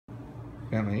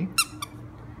Bentley.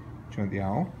 Do you want the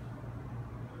owl?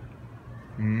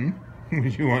 Hmm? Do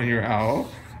you want your owl?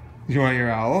 Do you want your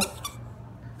owl? Do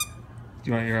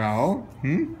you want your owl?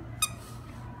 Hmm?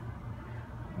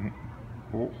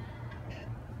 Oh.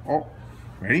 Oh.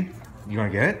 Ready? You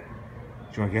want to get it?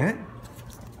 Do you want to get it?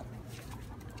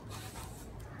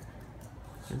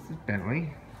 This is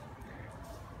Bentley.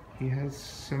 He has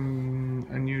some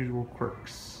unusual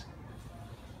quirks,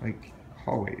 like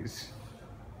hallways.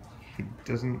 He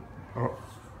doesn't. Oh,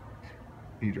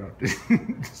 he dropped it.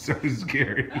 So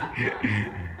scary.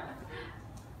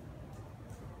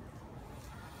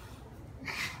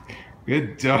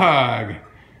 Good dog.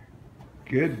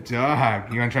 Good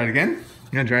dog. You want to try it again?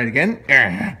 You want to try it again?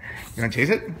 You want to chase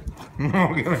it?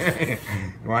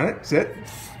 You want it? Sit.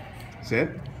 Sit.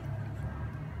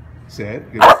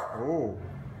 Sit. Good. Oh.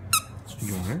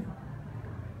 You want it?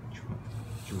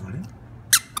 Do you want it?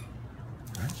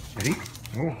 All right. Ready?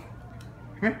 Oh.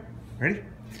 Come here. Ready?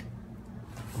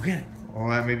 Go get it. Oh,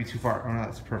 that may be too far. Oh, no,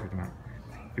 that's the perfect amount.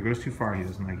 If it goes too far, he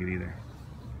doesn't like it either.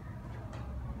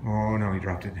 Oh, no, he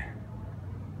dropped it.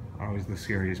 Always the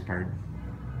scariest part.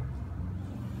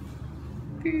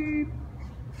 Beep.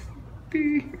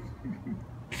 Beep.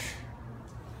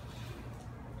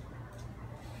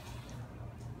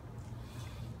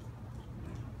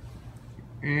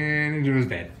 And into his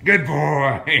bed. Good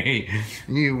boy!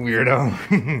 You weirdo.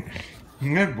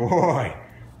 Good boy.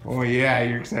 Oh yeah,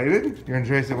 you're excited? You gonna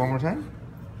chase it one more time?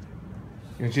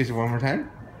 You gonna chase it one more time?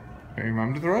 Want your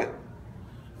mom to throw it?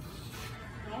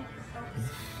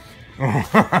 Oh.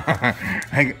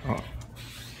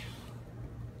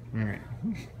 Alright.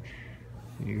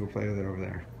 You go play with it over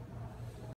there.